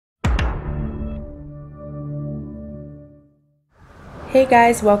Hey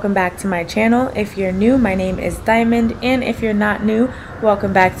guys, welcome back to my channel. If you're new, my name is Diamond, and if you're not new,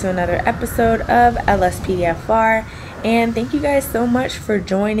 welcome back to another episode of Lspdfr. And thank you guys so much for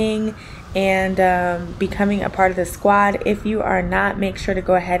joining and becoming a part of the squad. If you are not, make sure to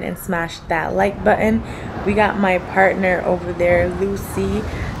go ahead and smash that like button. We got my partner over there, Lucy.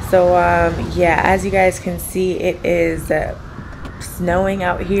 So yeah, as you guys can see, it is snowing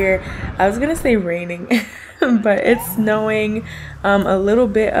out here. I was gonna say raining but it's snowing, a little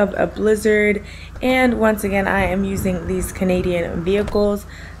bit of a blizzard, and once again I am using these Canadian vehicles.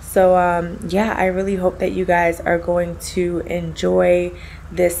 So yeah, I really hope that you guys are going to enjoy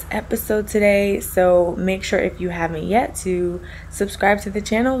this episode today. So make sure, if you haven't yet, to subscribe to the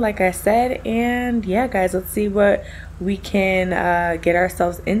channel like I said. And yeah guys, let's see what we can get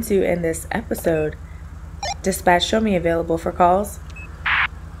ourselves into in this episode. Dispatch, show me available for calls.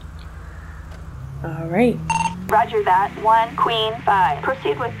 All right. Roger that. 1 Queen 5.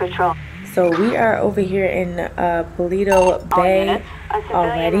 Proceed with patrol. So we are over here in Paleto Bay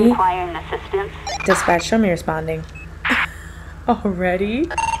already. Requiring assistance. Dispatch, show me responding. Already?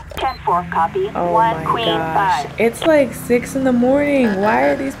 10-4 copy. Oh 1 my Queen gosh. 5. It's like 6 in the morning. Why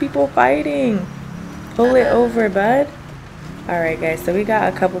are these people fighting? Pull it over, bud. Alright guys, so we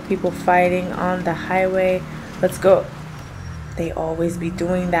got a couple people fighting on the highway. Let's go. They always be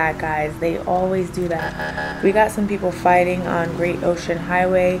doing that, guys. They always do that. We got some people fighting on Great Ocean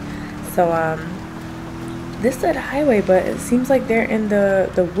Highway. So this is a highway, but it seems like they're in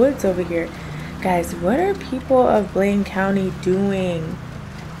the woods over here. Guys, what are people of Blaine County doing?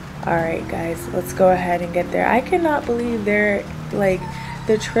 Alright guys, let's go ahead and get there. I cannot believe they're like,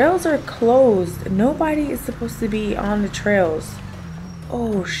 the trails are closed. Nobody is supposed to be on the trails.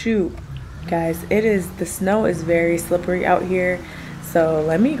 Oh shoot. Guys, the snow is very slippery out here, so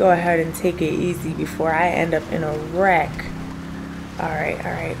let me go ahead and take it easy before I end up in a wreck. All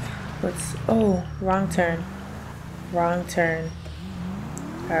right, oh, wrong turn.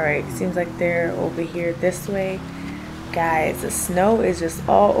 All right, seems like they're over here this way. Guys, the snow is just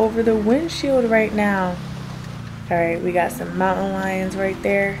all over the windshield right now. All right, we got some mountain lions right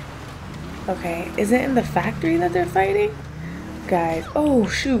there. Okay, is it in the factory that they're fighting? Guys, oh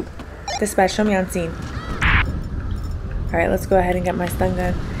shoot. Dispatch, show me on scene. Alright, let's go ahead and get my stun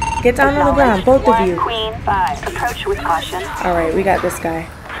gun. Get down on the ground, both of you. Queen 5. Approach with caution. Alright, we got this guy.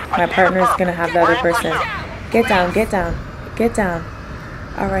 My partner's gonna have the other person. Get down.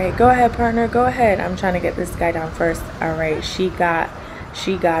 Alright, go ahead, partner, go ahead. I'm trying to get this guy down first. Alright, she got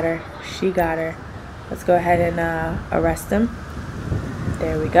her. Let's go ahead and arrest him.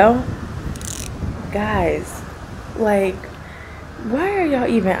 There we go. Guys, like, why are y'all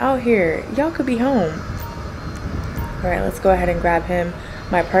even out here? Y'all could be home. Alright, let's go ahead and grab him.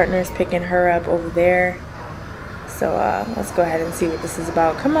 My partner's picking her up over there. So let's go ahead and see what this is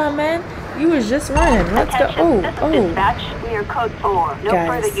about. Come on, man. You was just running. Let's go. Oh. Dispatch, we are code 4. No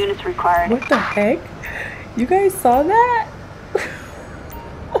guys, further units required. What the heck? You guys saw that?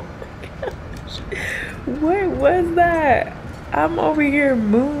 Oh my gosh. What was that? I'm over here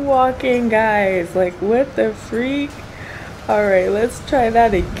moonwalking, guys. Like, what the freak? Alright, let's try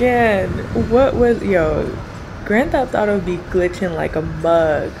that again. What was, yo, Grand Theft Auto be glitching like a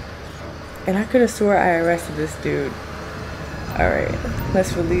bug. And I could have swore I arrested this dude. Alright,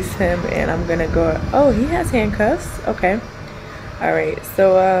 let's release him, and I'm gonna go, oh, he has handcuffs, okay. Alright,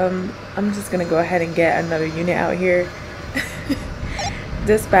 so I'm just gonna go ahead and get another unit out here.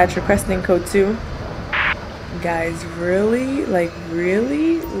 Dispatch requesting code 2. Guys, really? Like,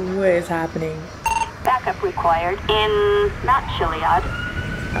 really? What is happening? Backup required in not Chiliad.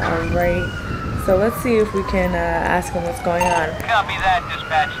 Alright, so let's see if we can ask him what's going on. Copy that,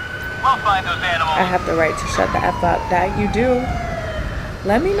 dispatch. We'll find those animals. I have the right to shut the F up. That you do.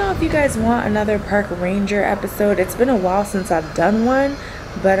 Let me know if you guys want another park ranger episode. It's been a while since I've done one,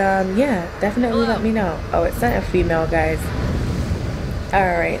 but yeah, definitely let me know. Oh, it sent a female, guys.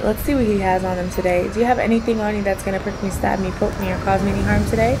 Alright, let's see what he has on him today. Do you have anything on you that's gonna prick me, stab me, poke me, or cause me any harm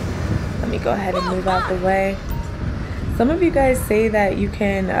today? Let me go ahead and move out the way. Some of you guys say that you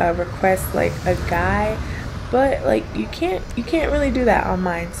can request like a guy, but like you can't really do that on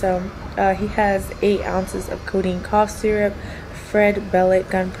mine. So he has 8 ounces of codeine cough syrup. Fred Bellet,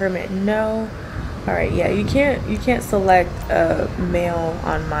 gun permit, no. All right, yeah, you can't select a male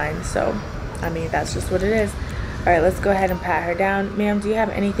on mine. So I mean, that's just what it is. All right, let's go ahead and pat her down. Ma'am, do you have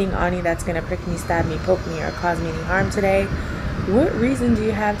anything on you that's gonna prick me, stab me, poke me, or cause me any harm today? What reason do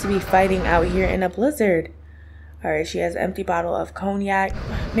you have to be fighting out here in a blizzard? Alright, she has an empty bottle of cognac.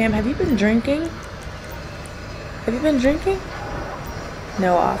 Ma'am, have you been drinking?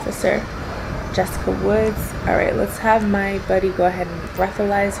 No, officer. Jessica Woods. Alright, let's have my buddy go ahead and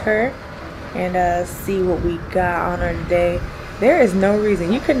breathalyze her and see what we got on her today. There is no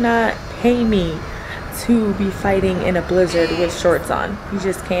reason. You could not pay me to be fighting in a blizzard with shorts on. You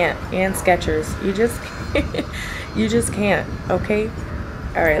just can't. And Skechers. You just can't. You just can't. Okay?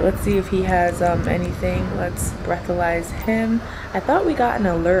 Alright, let's see if he has anything. Let's breathalyze him. I thought we got an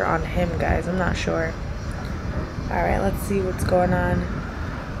alert on him, guys. I'm not sure. Alright, let's see what's going on.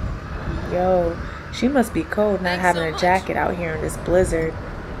 Yo, she must be cold not having a jacket out here in this blizzard.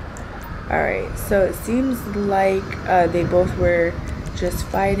 Alright, so it seems like they both were just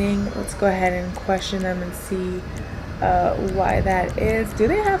fighting. Let's go ahead and question them and see why that is. Do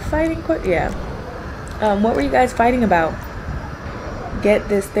they have fighting? Yeah. What were you guys fighting about? Get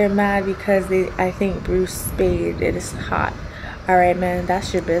this, they're mad because I think Bruce Spade, it is hot. Alright, man,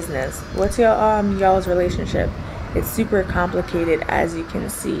 that's your business. What's your y'all's relationship? It's super complicated, as you can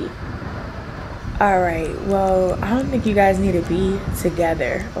see. Alright, well, I don't think you guys need to be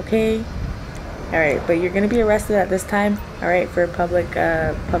together, okay? Alright, but you're gonna be arrested at this time, alright, for public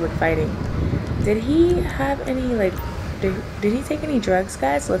fighting. Did he have any, like, did he take any drugs,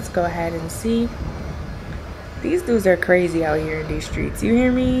 guys? Let's go ahead and see. These dudes are crazy out here in these streets. You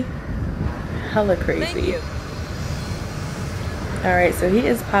hear me? Hella crazy. Alright, so he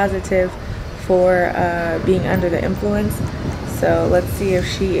is positive for being under the influence. So let's see if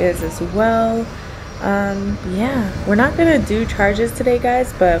she is as well. Yeah, we're not gonna do charges today,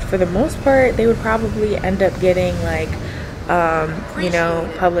 guys, but for the most part, they would probably end up getting like, you know,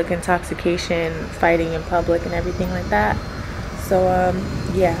 public intoxication, fighting in public and everything like that. So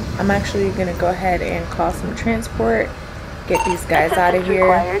yeah, I'm actually gonna go ahead and call some transport, get these guys out of here,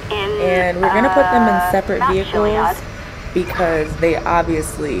 and we're gonna put them in separate vehicles because they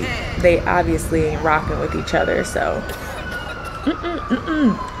obviously ain't rocking with each other. So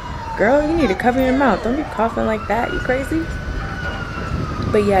girl, you need to cover your mouth. Don't be coughing like that. You crazy?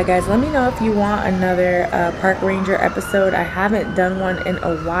 But yeah, guys, let me know if you want another park ranger episode. I haven't done one in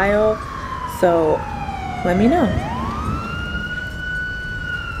a while, so let me know.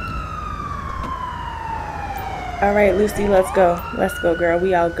 Alright, Lucy, let's go. Let's go, girl.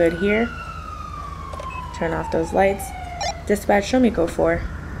 We all good here. Turn off those lights. Dispatch, show me code 4.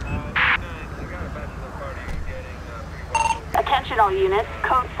 Attention all units.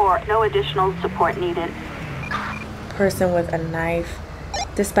 Code 4. No additional support needed. Person with a knife.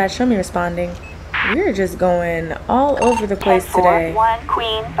 Dispatch, show me responding. We're just going all over the place today. 1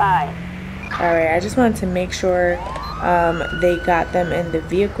 Queen 5. Alright, I just wanted to make sure they got them in the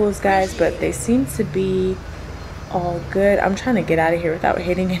vehicles, guys, but they seem to be all good. I'm trying to get out of here without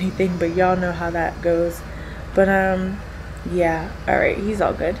hitting anything, but y'all know how that goes. But yeah, alright, he's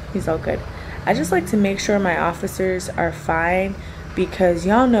all good. He's all good. I just like to make sure my officers are fine because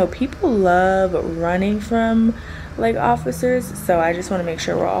y'all know people love running from like officers, so I just want to make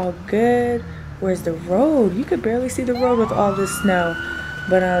sure we're all good. Where's the road? You could barely see the road with all this snow.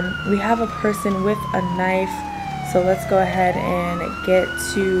 But we have a person with a knife, so let's go ahead and get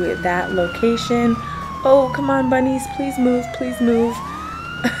to that location. Oh, come on, bunnies. Please move. Please move.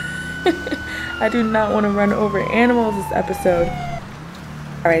 I do not want to run over animals this episode.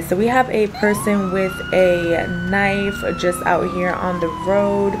 Alright, so we have a person with a knife just out here on the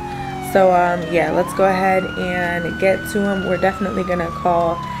road. So, yeah, let's go ahead and get to him. We're definitely going to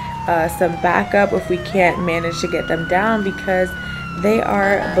call some backup if we can't manage to get them down because they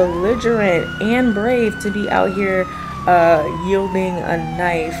are belligerent and brave to be out here yielding a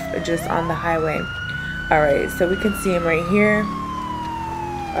knife just on the highway. Alright, so we can see him right here.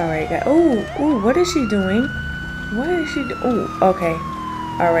 Alright, guys. Oh, what is she doing? What is she doing? Oh, okay.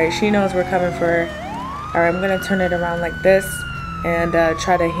 Alright, she knows we're coming for her. Alright, I'm going to turn it around like this and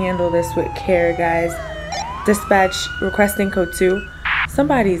try to handle this with care, guys. Dispatch requesting code 2.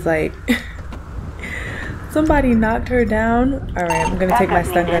 Somebody's like... Somebody knocked her down. Alright, I'm going to take my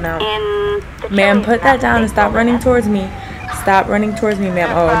stun gun out. Ma'am, put that down and stop running towards me. Stop running towards me, ma'am.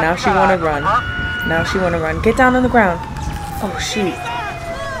 Oh, now she want to run. Now she want to run. Get down on the ground. Oh, shoot.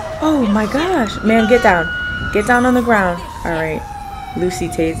 Oh, my gosh. Ma'am, get down. Get down on the ground. Alright. Lucy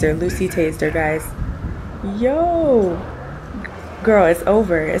tased her. Lucy tased her, guys. Yo. Girl, it's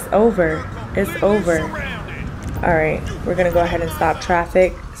over. It's over. It's over. Alright. We're going to go ahead and stop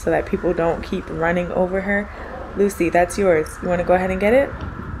traffic so that people don't keep running over her. Lucy, that's yours. You want to go ahead and get it?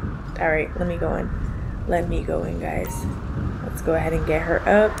 Alright. Let me go in. Let me go in, guys. Let's go ahead and get her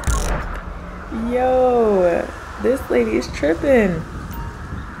up. Yo, this lady is tripping.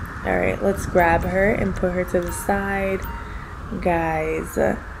 Alright, let's grab her and put her to the side. Guys,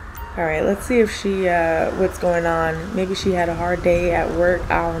 alright, let's see if she, what's going on. Maybe she had a hard day at work.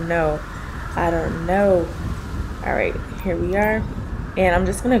 I don't know. I don't know. All right, here we are. And I'm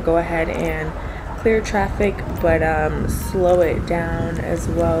just gonna go ahead and clear traffic, but slow it down as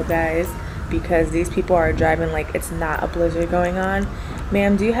well, guys, because these people are driving like it's not a blizzard going on.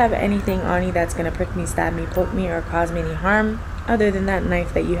 Ma'am, do you have anything on you that's gonna prick me, stab me, poke me, or cause me any harm other than that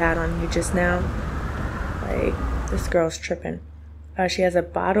knife that you had on you just now? Like, this girl's tripping. She has a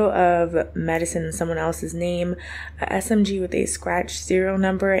bottle of medicine in someone else's name, a SMG with a scratch serial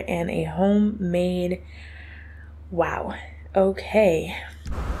number, and a homemade... Wow. Okay.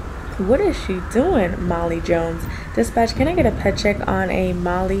 What is she doing, Molly Jones? Dispatch, can I get a pet check on a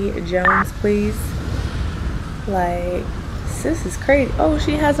Molly Jones, please? Like, this is crazy. Oh,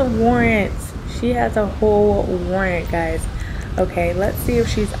 she has a warrant. She has a whole warrant, guys. Okay, let's see if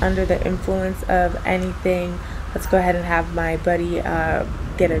she's under the influence of anything. Let's go ahead and have my buddy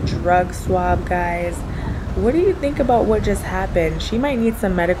get a drug swab, guys. What do you think about what just happened? She might need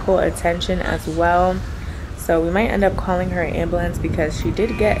some medical attention as well. So we might end up calling her an ambulance because she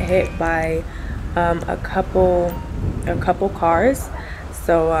did get hit by a couple cars.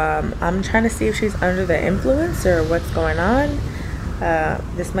 So I'm trying to see if she's under the influence or what's going on.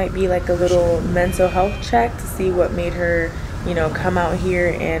 This might be like a little mental health check to see what made her, you know, come out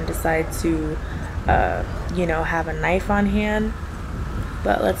here and decide to you know, have a knife on hand.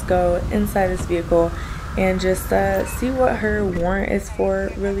 But let's go inside this vehicle and just see what her warrant is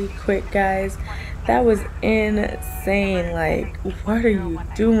for really quick, guys. That was insane. Like, what are you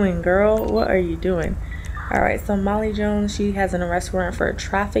doing, girl? What are you doing? All right, so Molly Jones, she has an arrest warrant for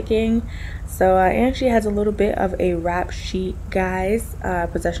trafficking. So and she has a little bit of a rap sheet, guys.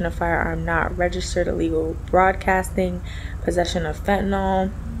 Possession of firearm not registered, illegal broadcasting, possession of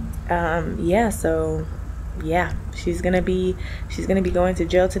fentanyl. Yeah, so yeah, she's gonna be going to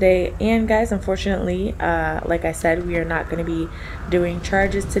jail today. And guys, unfortunately, like I said, we are not gonna be doing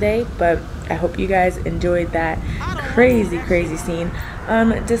charges today, but I hope you guys enjoyed that crazy scene.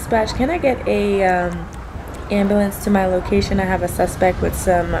 Dispatch, can I get a ambulance to my location? I have a suspect with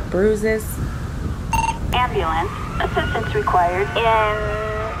some bruises. Ambulance. Assistance required in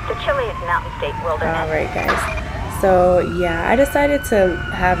the Chilean Mountain State Wilderness. All right, guys. So yeah, I decided to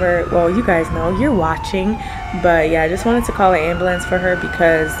have her, well, you guys know, you're watching, but yeah, I just wanted to call an ambulance for her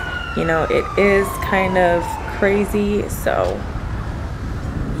because, you know, it is kind of crazy. So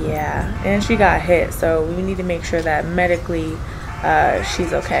yeah, and she got hit, so we need to make sure that medically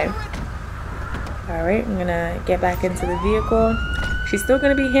she's okay. All right, I'm gonna get back into the vehicle. She's still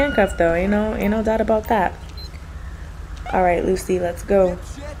gonna be handcuffed though, ain't no doubt about that. All right, Lucy, let's go.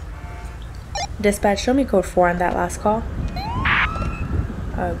 Dispatch, show me code 4 on that last call.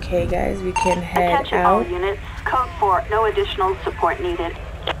 Okay, guys, we can head Attention out. all units. Code 4. No additional support needed.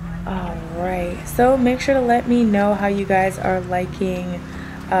 All right, so make sure to let me know how you guys are liking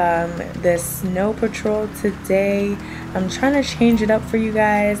this snow patrol today. I'm trying to change it up for you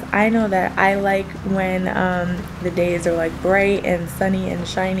guys. I know that I like when the days are like bright and sunny and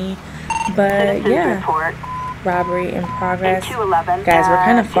shiny, but Citizens yeah. report. Robbery in progress. A211, Guys, we're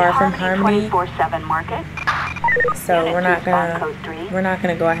kind of far from Harmony, 24/7 market. so Unit we're not 2, spawn code 3.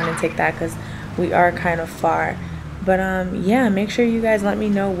 gonna go ahead and take that because we are kind of far. But yeah, make sure you guys let me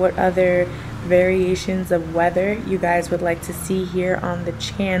know what other variations of weather you guys would like to see here on the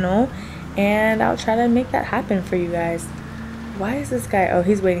channel, and I'll try to make that happen for you guys. Why is this guy, oh,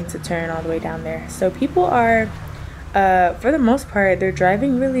 he's waiting to turn all the way down there. So people are for the most part, they're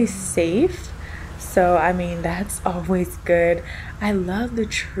driving really safe. So, I mean, that's always good. I love the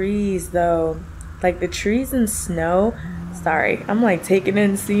trees, though. Like, the trees and snow. Sorry, I'm, like, taking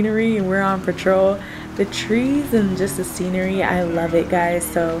in scenery and we're on patrol. The trees and just the scenery, I love it, guys.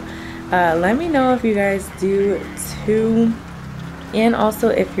 So, let me know if you guys do, too. And also,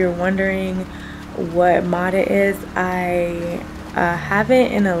 if you're wondering what mod it is, I have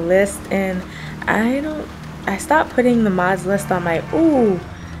it in a list. And I stopped putting the mods list on my... Ooh!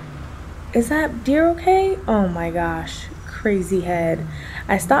 Is that deer okay? Oh my gosh, crazy head.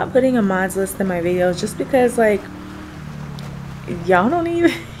 I stopped putting a mods list in my videos just because, like, y'all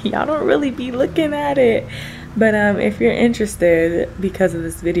don't really be looking at it. But if you're interested because of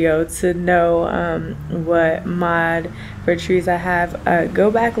this video to know what mod for trees I have,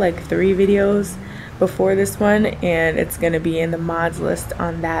 go back like 3 videos before this one and it's gonna be in the mods list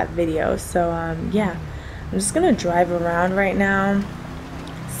on that video. So yeah, I'm just gonna drive around right now,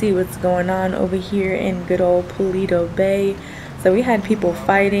 see what's going on over here in good old Paleto Bay. So we had people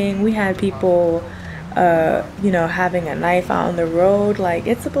fighting, we had people you know, having a knife out on the road. Like,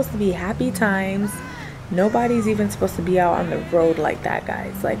 it's supposed to be happy times. Nobody's even supposed to be out on the road like that,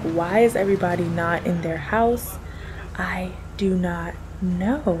 guys. Like, why is everybody not in their house? I do not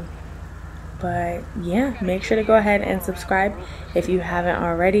know. But yeah, make sure to go ahead and subscribe if you haven't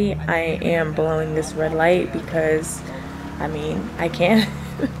already. I am blowing this red light because, I mean, I can.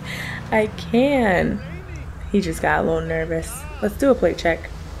 I can. He just got a little nervous. Let's do a plate check.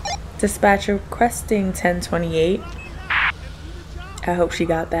 Dispatcher requesting 1028. I hope she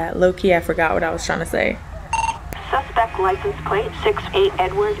got that. Low-key, I forgot what I was trying to say. Suspect license plate 68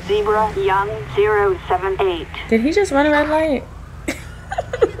 Edward Zebra Young 078. Did he just run a red light?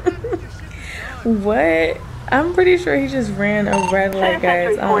 What? I'm pretty sure he just ran a red light,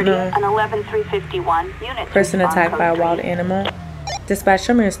 guys. I don't know. An 11351 unit. Person attacked by a wild animal. Dispatch,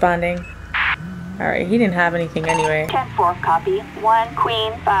 show me responding. Alright, he didn't have anything anyway. 10-4 copy. 1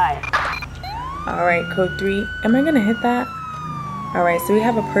 Queen 5. Alright, code 3. Am I gonna hit that? Alright, so we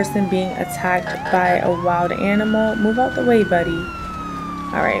have a person being attacked by a wild animal. Move out the way, buddy.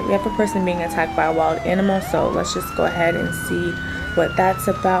 Alright, we have a person being attacked by a wild animal, so let's just go ahead and see what that's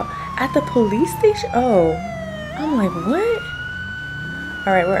about. At the police station? Oh. I'm like, what?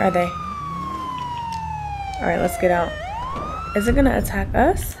 Alright, where are they? Alright, let's get out. Is it gonna attack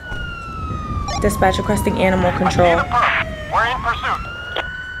us? Dispatch requesting animal control. We're in pursuit.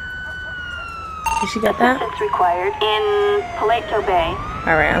 Did she get that? Assistance required in Paleto Bay.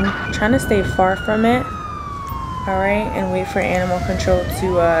 Alright, I'm trying to stay far from it. Alright, and wait for animal control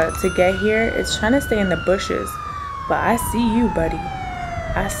to get here. It's trying to stay in the bushes. But I see you, buddy.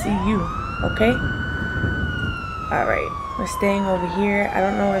 I see you. Okay? Alright, we're staying over here. I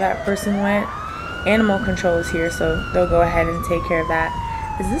don't know where that person went. Animal control is here, so they'll go ahead and take care of that.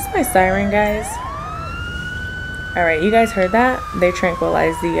 Is this my siren, guys? Alright, you guys heard that? They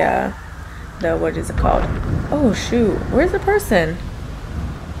tranquilized the what is it called? Oh shoot, where's the person?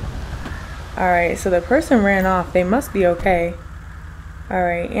 Alright, so the person ran off. They must be okay.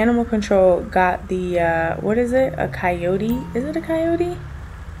 Alright, animal control got the what is it? A coyote? Is it a coyote?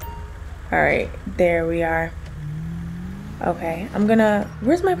 Alright, there we are. Okay, I'm gonna,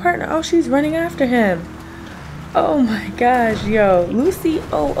 where's my partner? Oh, she's running after him. Oh my gosh, yo, Lucy,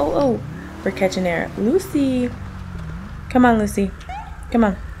 oh, we're catching air. Lucy, come on, Lucy, come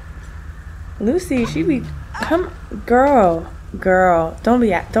on. Lucy, she be, come, girl, don't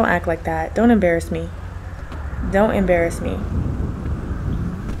act like that. Don't embarrass me. Don't embarrass me.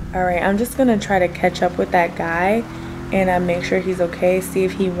 Alright, I'm just gonna try to catch up with that guy and make sure he's okay, see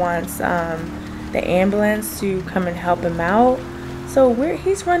if he wants the ambulance to come and help him out. So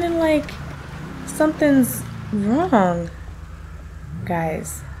he's running like something's wrong,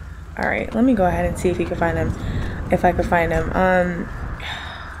 guys. Alright, let me go ahead and see if he can find him. If I could find him.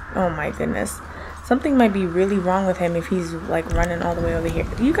 Oh my goodness. Something might be really wrong with him if he's like running all the way over here.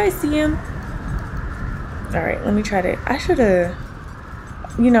 Do you guys see him? Alright, let me try to, I should have,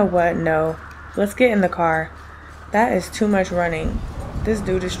 you know what, no. Let's get in the car. That is too much running. This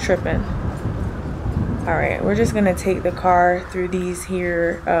dude is tripping. Alright, we're just gonna take the car through these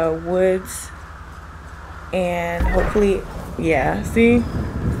here woods. And hopefully, yeah, see?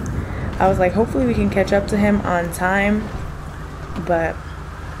 I was like, hopefully we can catch up to him on time. But,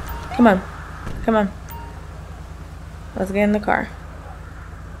 come on. Come on. Let's get in the car.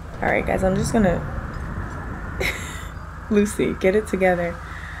 Alright guys, I'm just gonna... Lucy, get it together.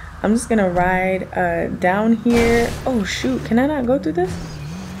 I'm just gonna ride down here. Oh shoot, can I not go through this?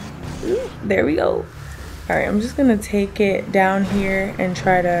 Ooh, there we go. Alright, I'm just gonna take it down here and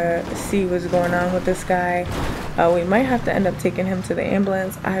try to see what's going on with this guy. We might have to end up taking him to the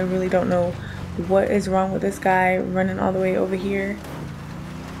ambulance. I really don't know what is wrong with this guy running all the way over here.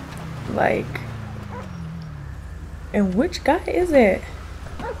 Like, and which guy is it?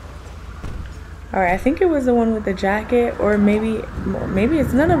 Alright, I think it was the one with the jacket, or maybe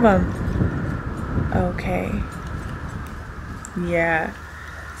it's none of them. Okay. Yeah.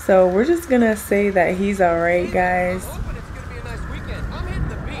 So we're just gonna say that he's alright, guys.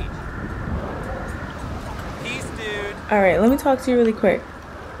 Alright, let me talk to you really quick.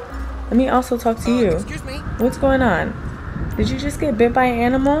 Let me also talk to you. Excuse me? What's going on? Did you just get bit by an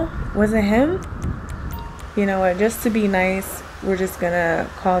animal? Was it him? You know what, just to be nice, we're just gonna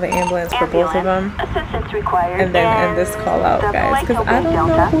call the ambulance for both of them. Assistance required. And then end this call out, guys. Because I don't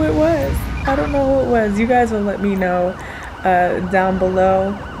know who it was. I don't know who it was. You guys will let me know down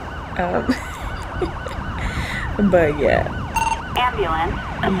below. But yeah. Ambulance.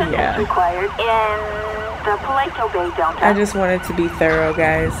 Assistance required in the Paleto Bay Delta. I just wanted to be thorough,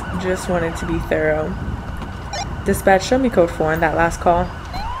 guys. Just wanted to be thorough. Dispatch, show me code 4 on that last call.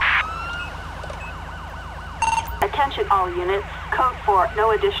 Attention all units. Code 4.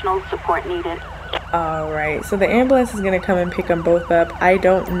 No additional support needed. Alright, so the ambulance is going to come and pick them both up. I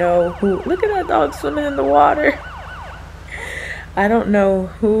don't know who. Look at that dog swimming in the water. I don't know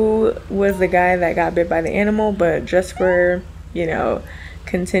who was the guy that got bit by the animal, but just for, you know,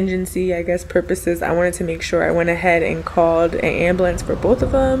 contingency, I guess, purposes, I wanted to make sure I went ahead and called an ambulance for both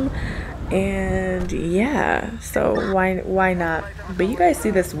of them. And yeah, so why not? But you guys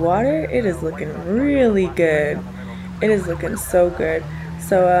see this water? It is looking really good. It is looking so good.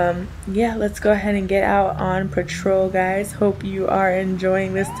 So yeah, let's go ahead and get out on patrol, guys. Hope you are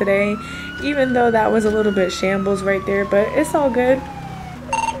enjoying this today, even though that was a little bit shambles right there, but it's all good.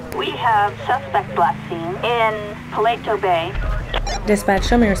 We have suspect black scene in Paleto Bay. Dispatch,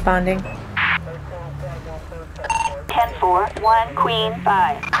 show me responding. 10-4, 1 Queen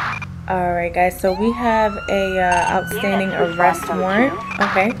 5. Alright guys, so we have a outstanding arrest warrant.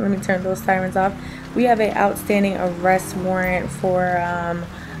 Okay, let me turn those sirens off. We have a outstanding arrest warrant for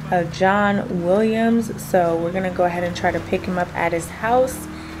John Williams, so we're gonna go ahead and try to pick him up at his house.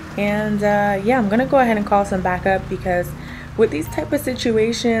 And yeah, I'm gonna go ahead and call some backup, because with these type of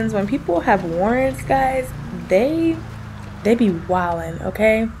situations, when people have warrants, guys, they be wildin',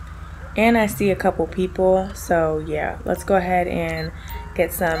 okay? And I see a couple people, so yeah, let's go ahead and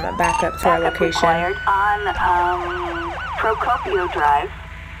get some backup to our location. On Procopio Drive.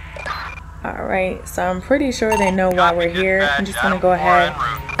 Alright, so I'm pretty sure they know why we're here. I'm just gonna go ahead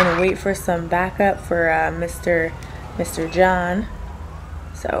and wait for some backup for Mr. John.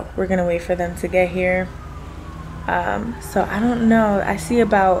 So we're gonna wait for them to get here. So I don't know, I see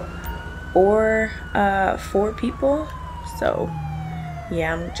about 4 people. So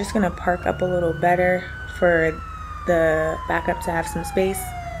yeah, I'm just gonna park up a little better for the backup to have some space.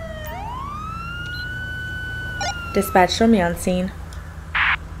 Dispatch, show me on scene.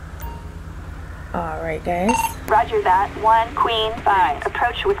 Alright guys. Roger that. 1 Queen 5.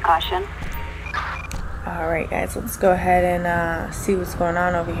 Approach with caution. Alright guys, let's go ahead and see what's going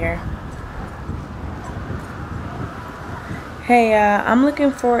on over here. Hey, I'm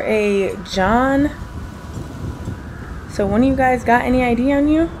looking for a John. So one of you guys got any ID on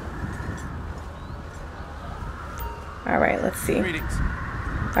you? Alright, let's see.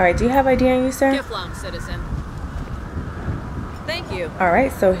 Alright, do you have ID on you, sir? Gift lounge, citizen. Thank you.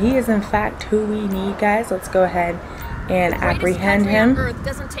 Alright, so he is in fact who we need, guys. Let's go ahead and apprehend him. Earth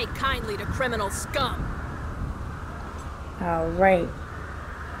doesn't take kindly to criminal scum. Alright.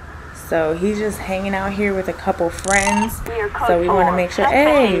 So he's just hanging out here with a couple friends. So we want to make sure.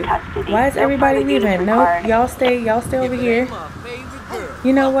 Hey, why is everybody leaving? Nope, y'all stay over here.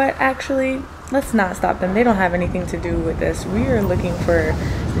 You know what? Actually, let's not stop them. They don't have anything to do with this. We are looking for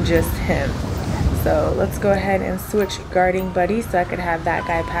just him. So let's go ahead and switch guarding buddies so I could have that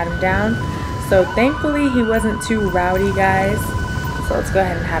guy pat him down. So thankfully he wasn't too rowdy, guys. So let's go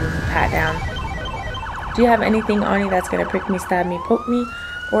ahead and have him pat down. Do you have anything on you that's going to prick me, stab me, poke me,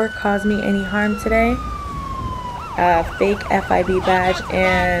 or cause me any harm today? Fake FIB badge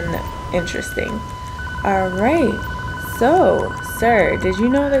and interesting. Alright, so sir, did you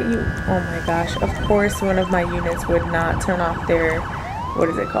know that you, oh my gosh, of course one of my units would not turn off their, what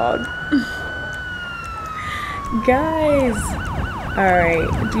is it called? Guys,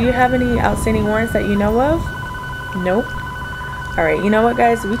 alright, do you have any outstanding warrants that you know of? Nope. Alright, you know what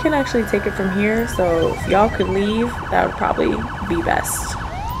guys, we can actually take it from here, so if y'all could leave, that would probably be best.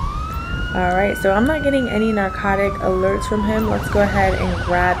 Alright, so I'm not getting any narcotic alerts from him. Let's go ahead and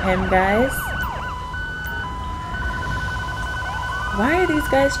grab him, guys. Why are these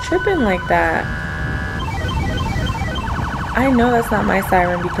guys tripping like that? I know that's not my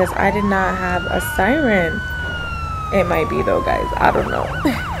siren because I did not have a siren. It might be though, guys. I don't know.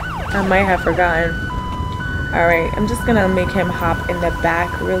 I might have forgotten. Alright, I'm just gonna make him hop in the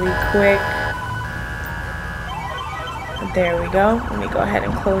back really quick. There we go. Let me go ahead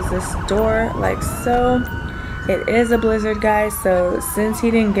and close this door like so. It is a blizzard, guys, so since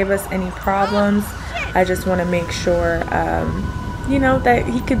he didn't give us any problems, I just want to make sure you know, that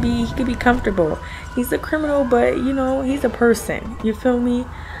he could be comfortable. He's a criminal, but you know, he's a person. You feel me?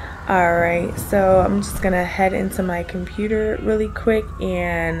 Alright, so I'm just gonna head into my computer really quick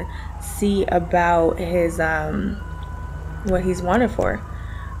and see about his what he's wanted for.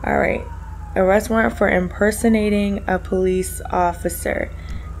 Alright. Arrest warrant for impersonating a police officer.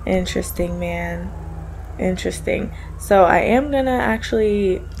 Interesting, man. Interesting. So I am gonna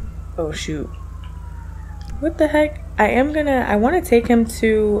actually, oh shoot, what the heck, I want to take him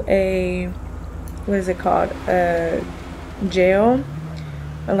to a, what is it called, a jail,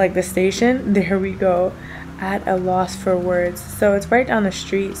 or like the station. There we go. At a loss for words. So it's right down the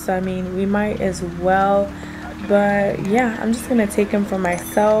street, so I mean we might as well. But yeah, I'm just gonna take him for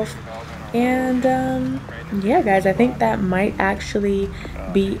myself. And yeah, guys, I think that might actually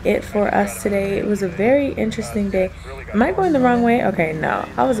be it for us today. It was a very interesting day. Am I going the wrong way? Okay, no.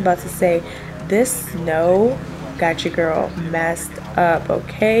 I was about to say, this snow got your girl messed up,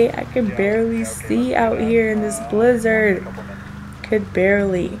 okay? I could barely see out here in this blizzard. Could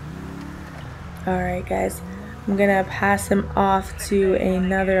barely. Alright, guys. I'm gonna pass him off to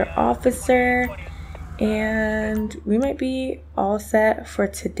another officer. And we might be all set for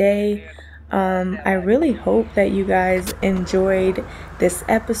today. I really hope that you guys enjoyed this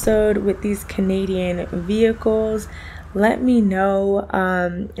episode with these Canadian vehicles. Let me know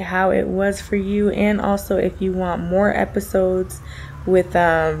how it was for you, and also if you want more episodes with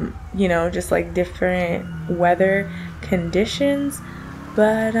you know, just like different weather conditions.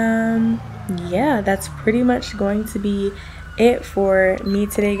 But yeah, that's pretty much going to be it for me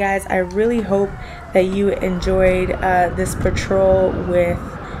today, guys. I really hope that you enjoyed this patrol with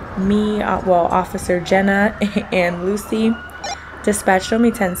me, well, Officer Jenna and Lucy. Dispatch, show me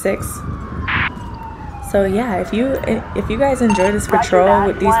 10-6. So yeah, if you guys enjoy this patrol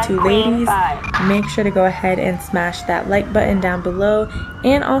with these two ladies, make sure to go ahead and smash that like button down below,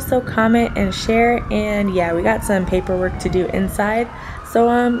 and also comment and share. And yeah, we got some paperwork to do inside. So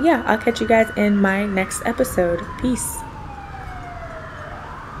yeah, I'll catch you guys in my next episode. Peace.